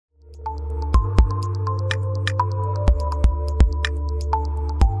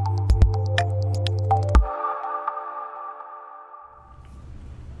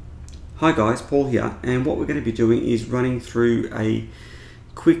Hi guys, Paul here, and what we're going to be doing is running through a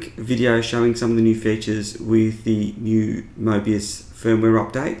quick video showing some of the new features with the new Mobius firmware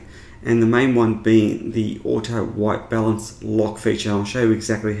update, and the main one being the auto white balance lock feature. I'll show you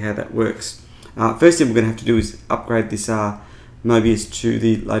exactly how that works. First thing we're going to have to do is upgrade this Mobius to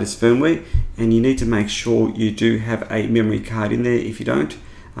the latest firmware, and you need to make sure you do have a memory card in there. If you don't,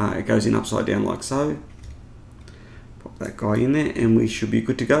 it goes in upside down like so. Pop that guy in there and we should be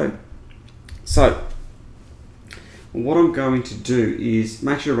good to go. So what I'm going to do is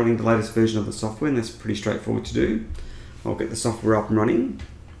make sure you're running the latest version of the software, and that's pretty straightforward to do. I'll get the software up and running.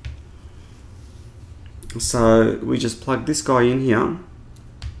 So we just plug this guy in here,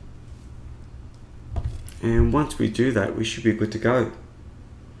 and once we do that we should be good to go.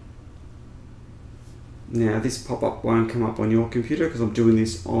 Now this pop-up won't come up on your computer because I'm doing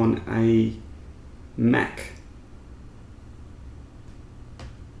this on a Mac.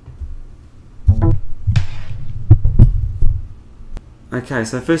 Okay,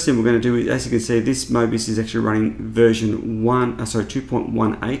 so first thing we're going to do is, as you can see, this Mobius is actually running version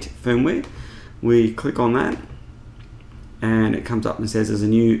 2.18 firmware. We click on that and it comes up and says there's a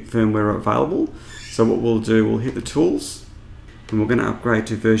new firmware available. So what we'll do, we'll hit the tools and we're going to upgrade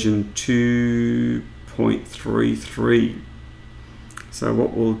to version 2.33. So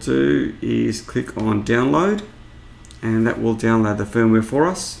what we'll do is click on download, and that will download the firmware for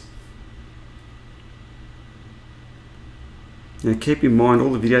us. Now keep in mind,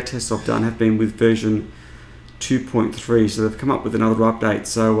 all the video tests I've done have been with version 2.3, so they've come up with another update,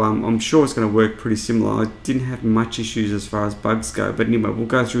 so I'm sure it's going to work pretty similar. I didn't have much issues as far as bugs go, but anyway, we'll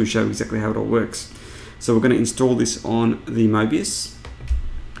go through and show exactly how it all works. So we're going to install this on the Mobius.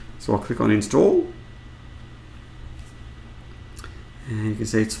 So I'll click on install, and you can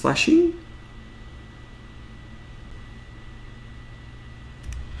see it's flashing.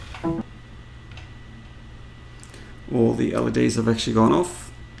 All the LEDs have actually gone off.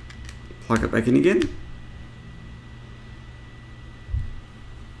 Plug it back in again.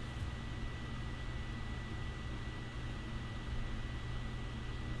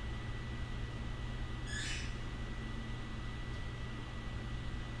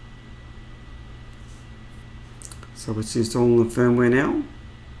 So it's installing the firmware now.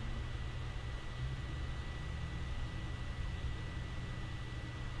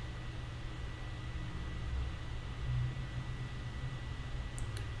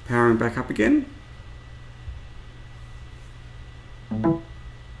 Powering back up again.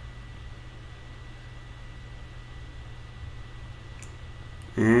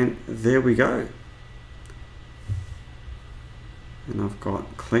 And there we go. And I've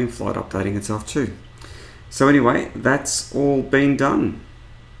got Clean Flight updating itself too. So anyway, that's all been done.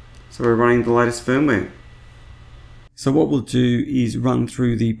 So we're running the latest firmware. So what we'll do is run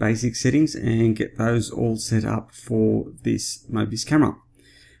through the basic settings and get those all set up for this Mobius camera.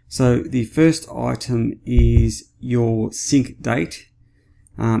 So the first item is your sync date,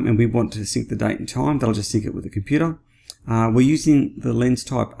 and we want to sync the date and time. That'll just sync it with the computer. We're using the lens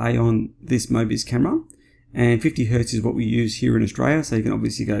type A on this Mobius camera, and 50 Hz is what we use here in Australia, so you can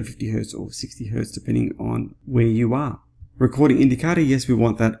obviously go 50 Hz or 60 Hz depending on where you are. Recording indicator, yes, we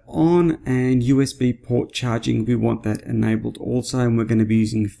want that on, and USB port charging, we want that enabled also, and we're going to be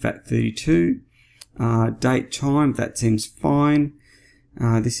using FAT32. Date, time, that seems fine.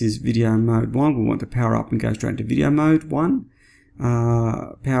 This is video mode 1. We want to power up and go straight into video mode 1.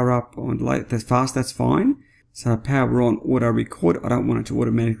 Power up on late, that's fast, that's fine. So power on auto record. I don't want it to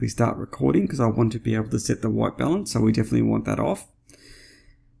automatically start recording because I want to be able to set the white balance, so we definitely want that off.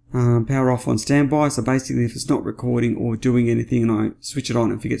 Power off on standby. So basically if it's not recording or doing anything and I switch it on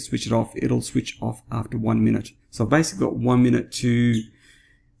and forget to switch it off, it'll switch off after 1 minute. So I've basically got 1 minute to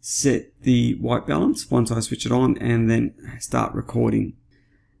set the white balance once I switch it on and then start recording.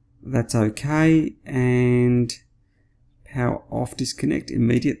 That's okay. And power off disconnect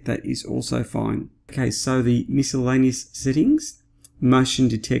immediate, that is also fine. Okay, so the miscellaneous settings, motion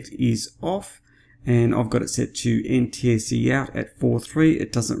detect is off, and I've got it set to NTSC out at 4.3.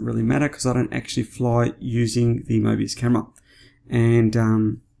 It doesn't really matter because I don't actually fly using the Mobius camera. And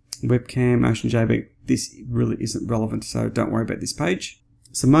webcam, motion JPEG, this really isn't relevant, so don't worry about this page.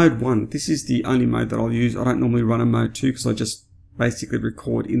 So mode 1, this is the only mode that I'll use. I don't normally run a mode 2 because I just basically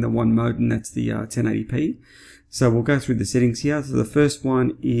record in the one mode, and that's the 1080p. So we'll go through the settings here. So the first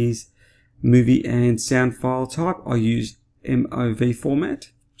one is movie and sound file type. I use MOV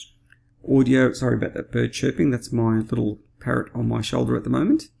format. Audio, sorry about that bird chirping, that's my little parrot on my shoulder at the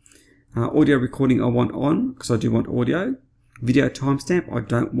moment. Audio recording I want on because I do want audio. Video timestamp, I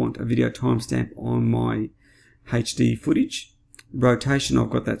don't want a video timestamp on my HD footage. Rotation, I've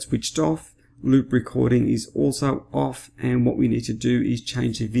got that switched off. Loop recording is also off, and what we need to do is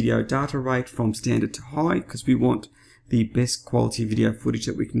change the video data rate from standard to high because we want the best quality video footage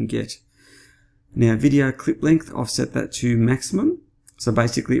that we can get. Now video clip length, I've set that to maximum, so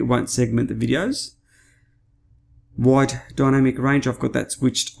basically it won't segment the videos. Wide dynamic range, I've got that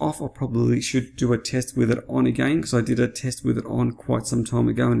switched off. I probably should do a test with it on again because I did a test with it on quite some time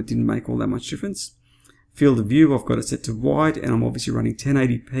ago and it didn't make all that much difference. Field of view, I've got it set to wide, and I'm obviously running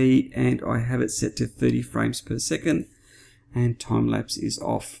 1080p, and I have it set to 30 frames per second, and time lapse is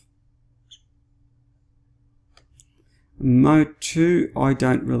off. Mode 2, I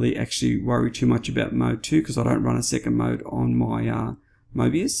don't really actually worry too much about mode 2 because I don't run a second mode on my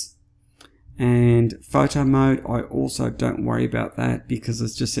Mobius. And photo mode, I also don't worry about that because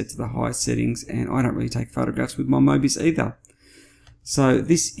it's just set to the highest settings, and I don't really take photographs with my Mobius either. So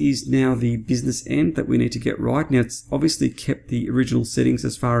this is now the business end that we need to get right. Now it's obviously kept the original settings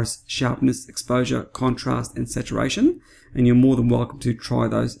as far as sharpness, exposure, contrast and saturation, and you're more than welcome to try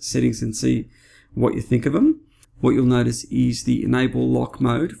those settings and see what you think of them. What you'll notice is the enable lock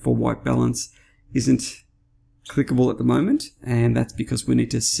mode for white balance isn't clickable at the moment, and that's because we need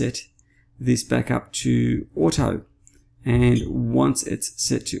to set this back up to auto. And once it's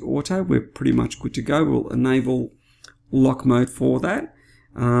set to auto, we're pretty much good to go. We'll enable lock mode for that,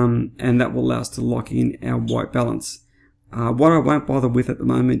 and that will allow us to lock in our white balance. What I won't bother with at the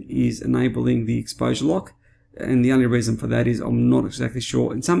moment is enabling the exposure lock, and the only reason for that is I'm not exactly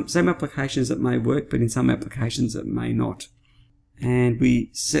sure. In some applications it may work, but in some applications it may not. And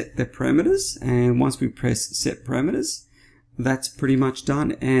we set the parameters, and once we press set parameters, that's pretty much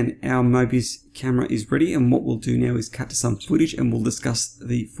done, and our Mobius camera is ready. And what we'll do now is cut to some footage, and we'll discuss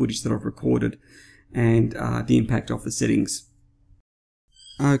the footage that I've recorded and the impact of the settings.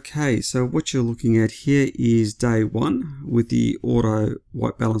 Okay, so what you're looking at here is day 1 with the auto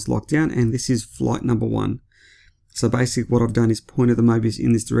white balance lockdown, and this is flight number 1. So basically what I've done is pointed the Mobius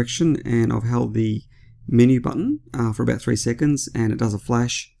in this direction, and I've held the menu button for about 3 seconds, and it does a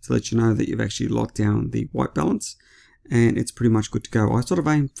flash to let you know that you've actually locked down the white balance, and it's pretty much good to go. I sort of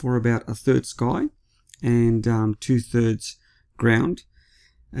aim for about 1/3 sky and 2/3 ground,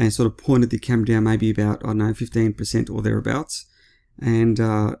 and sort of pointed the camera down maybe about, I don't know, 15% or thereabouts. And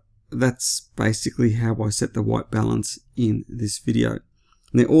that's basically how I set the white balance in this video.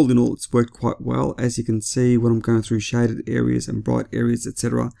 Now all in all, it's worked quite well. As you can see, when I'm going through shaded areas and bright areas,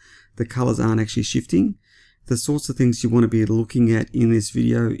 etc., the colors aren't actually shifting. The sorts of things you want to be looking at in this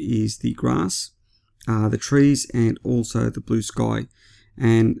video is the grass, the trees, and also the blue sky.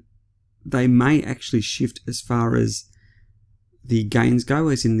 And they may actually shift as far as the gains go,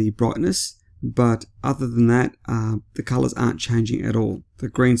 as in the brightness, but other than that, the colors aren't changing at all. The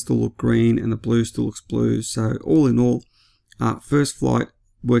green still look green and the blue still looks blue. So all in all, first flight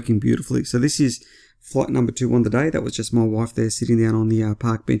working beautifully. So this is flight number 2 on the day. That was just my wife there sitting down on the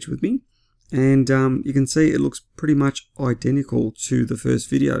park bench with me, and you can see it looks pretty much identical to the first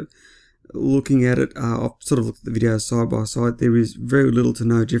video. Looking at it, I've sort of looked at the videos side by side. There is very little to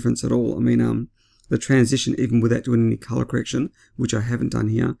no difference at all. I mean, the transition, even without doing any color correction, which I haven't done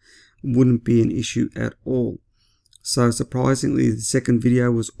here, wouldn't be an issue at all. So surprisingly, the second video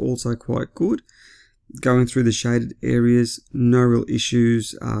was also quite good. Going through the shaded areas, no real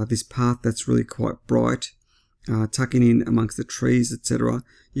issues. This path that's really quite bright, tucking in amongst the trees, etc.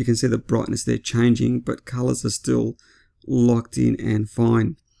 You can see the brightness there changing, but colors are still locked in and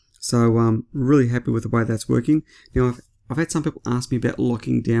fine. So I'm really happy with the way that's working. Now I've had some people ask me about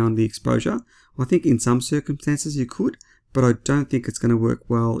locking down the exposure. I think in some circumstances you could, but I don't think it's going to work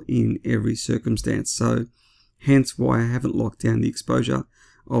well in every circumstance. So hence why I haven't locked down the exposure.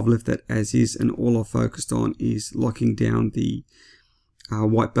 I've left that as is, and all I've focused on is locking down the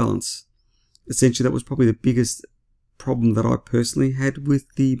white balance. Essentially, that was probably the biggest problem that I personally had with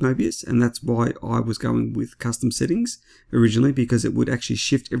the Mobius, and that's why I was going with custom settings originally, because it would actually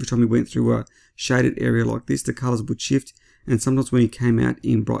shift every time we went through a shaded area like this. The colors would shift, and sometimes when you came out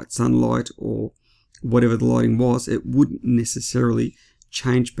in bright sunlight or whatever the lighting was, it wouldn't necessarily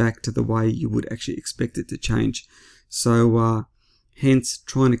change back to the way you would actually expect it to change. So hence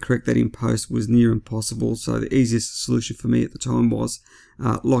trying to correct that in post was near impossible. So the easiest solution for me at the time was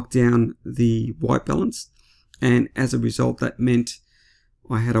lock down the white balance, and as a result that meant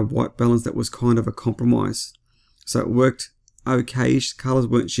I had a white balance that was kind of a compromise. So it worked okay-ish. Colors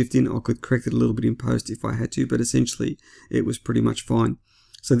weren't shifting. I could correct it a little bit in post if I had to, but essentially it was pretty much fine.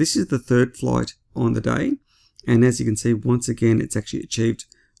 So this is the third flight on the day, and as you can see, once again it's actually achieved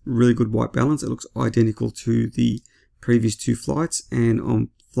really good white balance. It looks identical to the previous 2 flights, and I'm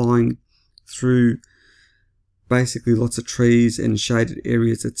flying through basically lots of trees and shaded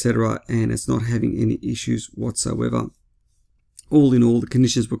areas, etc., and it's not having any issues whatsoever. All in all, the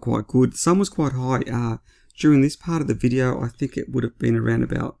conditions were quite good. The sun was quite high during this part of the video. I think it would have been around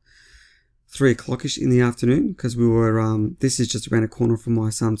about 3 o'clock-ish in the afternoon, because we were this is just around a corner from my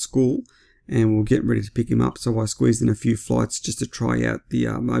son's school, and we're getting ready to pick him up, so I squeezed in a few flights just to try out the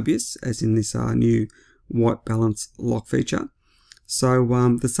Mobius, as in this new white balance lock feature. So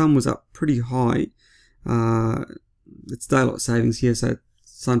the sun was up pretty high. It's daylight savings here, so the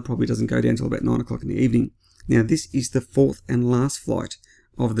sun probably doesn't go down until about 9 o'clock in the evening. Now this is the fourth and last flight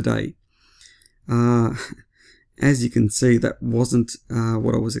of the day. As you can see, that wasn't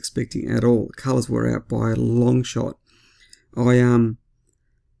what I was expecting at all. The colours were out by a long shot. I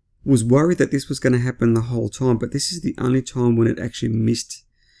was worried that this was going to happen the whole time, but this is the only time when it actually missed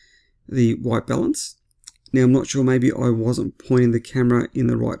the white balance. Now I'm not sure, maybe I wasn't pointing the camera in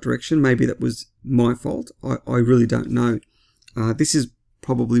the right direction. Maybe that was my fault. I really don't know. This is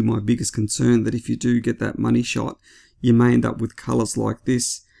probably my biggest concern, that if you do get that money shot, you may end up with colours like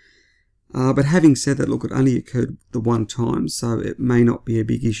this. But having said that, look, it only occurred the one time, so it may not be a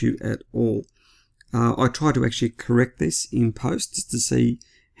big issue at all. I tried to actually correct this in post just to see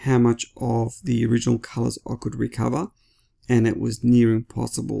how much of the original colours I could recover, and it was near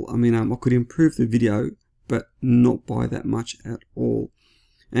impossible. I mean, I could improve the video, but not by that much at all.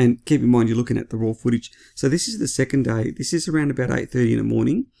 And keep in mind, you're looking at the raw footage. So this is the second day. This is around about 8:30 in the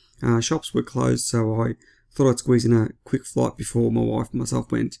morning. Shops were closed, so I thought I'd squeeze in a quick flight before my wife and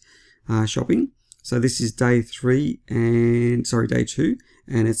myself went shopping. So this is day 2, and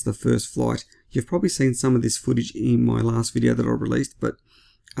it's the first flight. You've probably seen some of this footage in my last video that I released, but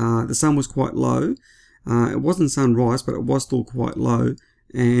the sun was quite low. It wasn't sunrise, but it was still quite low,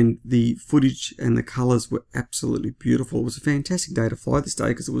 and the footage and the colours were absolutely beautiful. It was a fantastic day to fly this day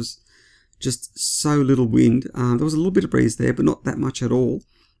because it was just so little wind. There was a little bit of breeze there, but not that much at all,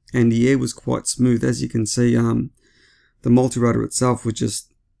 and the air was quite smooth. As you can see, the multi-rotor itself was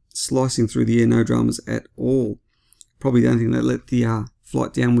just slicing through the air, no dramas at all. Probably the only thing that let the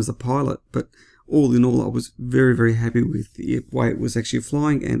flight down was the pilot, but all in all, I was very, very happy with the way it was actually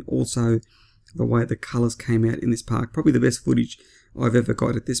flying, and also the way the colours came out in this park. Probably the best footage I've ever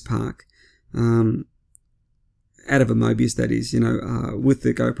got at this park, out of a Mobius, that is. You know, with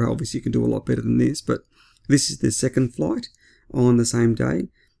the GoPro, obviously you can do a lot better than this, but this is the second flight on the same day,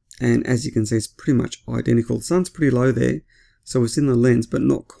 and as you can see, it's pretty much identical. The sun's pretty low there, so it's in the lens, but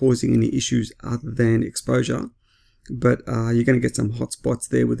not causing any issues other than exposure. But you're going to get some hot spots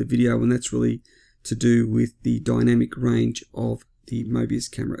there with the video, and that's really to do with the dynamic range of the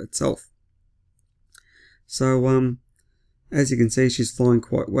Mobius camera itself. So as you can see, she's flying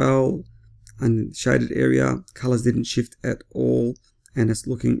quite well, and shaded area, colors didn't shift at all, and it's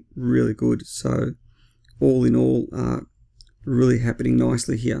looking really good. So all in all, really happening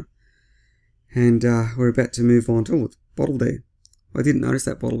nicely here. And we're about to move on to the bottle there. I didn't notice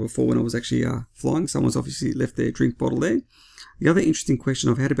that bottle before when I was actually flying. Someone's obviously left their drink bottle there. The other interesting question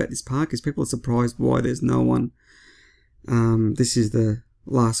I've had about this park is people are surprised why there's no one. This is the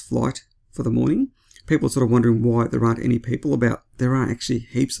last flight for the morning. People are sort of wondering why there aren't any people about. There are actually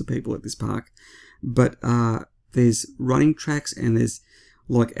heaps of people at this park, but there's running tracks and there's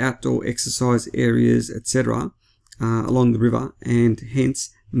like outdoor exercise areas, etc. Along the river, and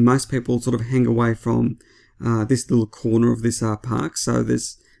hence most people sort of hang away from this little corner of this park. So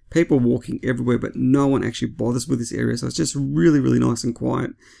there's people walking everywhere, but no one actually bothers with this area. So it's just really, really nice and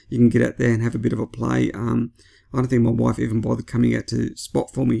quiet. You can get out there and have a bit of a play. I don't think my wife even bothered coming out to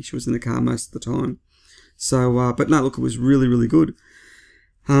spot for me. She was in the car most of the time. So, but no, look, it was really, really good.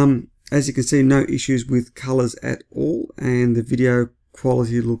 As you can see, no issues with colors at all, and the video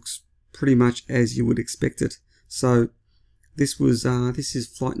quality looks pretty much as you would expect it. So this was this is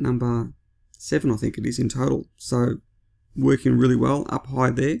flight number 7, I think it is in total. So working really well up high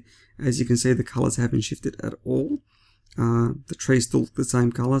there. As you can see, the colors haven't shifted at all. The tree's still the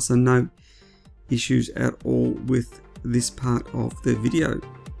same color, so no issues at all with this part of the video.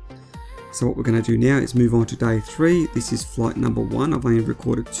 So what we're going to do now is move on to day 3. This is flight number 1. I've only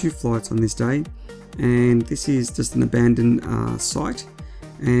recorded 2 flights on this day, and this is just an abandoned site,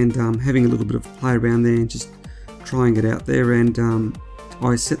 and having a little bit of a play around there and just trying it out there. And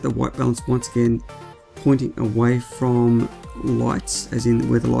I set the white balance once again pointing away from lights, as in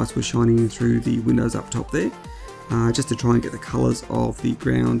where the lights were shining in through the windows up top there, just to try and get the colors of the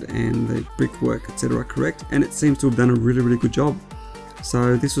ground and the brickwork, etc. correct, and it seems to have done a really, really good job.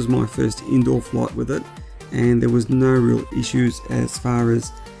 So this was my first indoor flight with it, and there was no real issues as far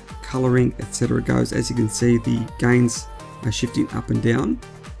as coloring, etc. goes. As you can see, the gains are shifting up and down.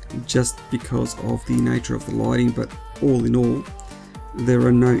 just because of the nature of the lighting, but all in all there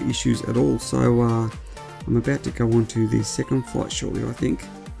are no issues at all. So I'm about to go on to the second flight shortly, I think,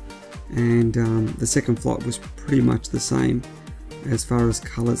 and the second flight was pretty much the same as far as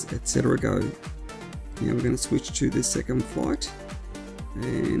colors etc go. Now we're going to switch to the second flight,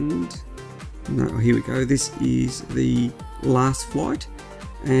 and no, here we go. This is the last flight,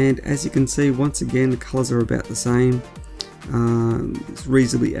 and as you can see, once again the colors are about the same. It's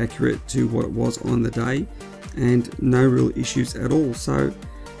reasonably accurate to what it was on the day, and no real issues at all. So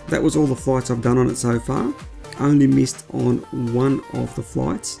that was all the flights I've done on it so far. Only missed on one of the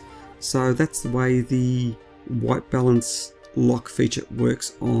flights, so that's the way the white balance lock feature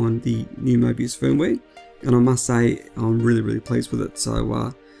works on the new Mobius firmware, and I must say I'm really pleased with it.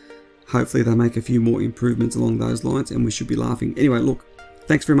 So hopefully they make a few more improvements along those lines and we should be laughing. Anyway, look,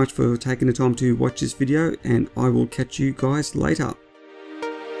 thanks very much for taking the time to watch this video, and I will catch you guys later.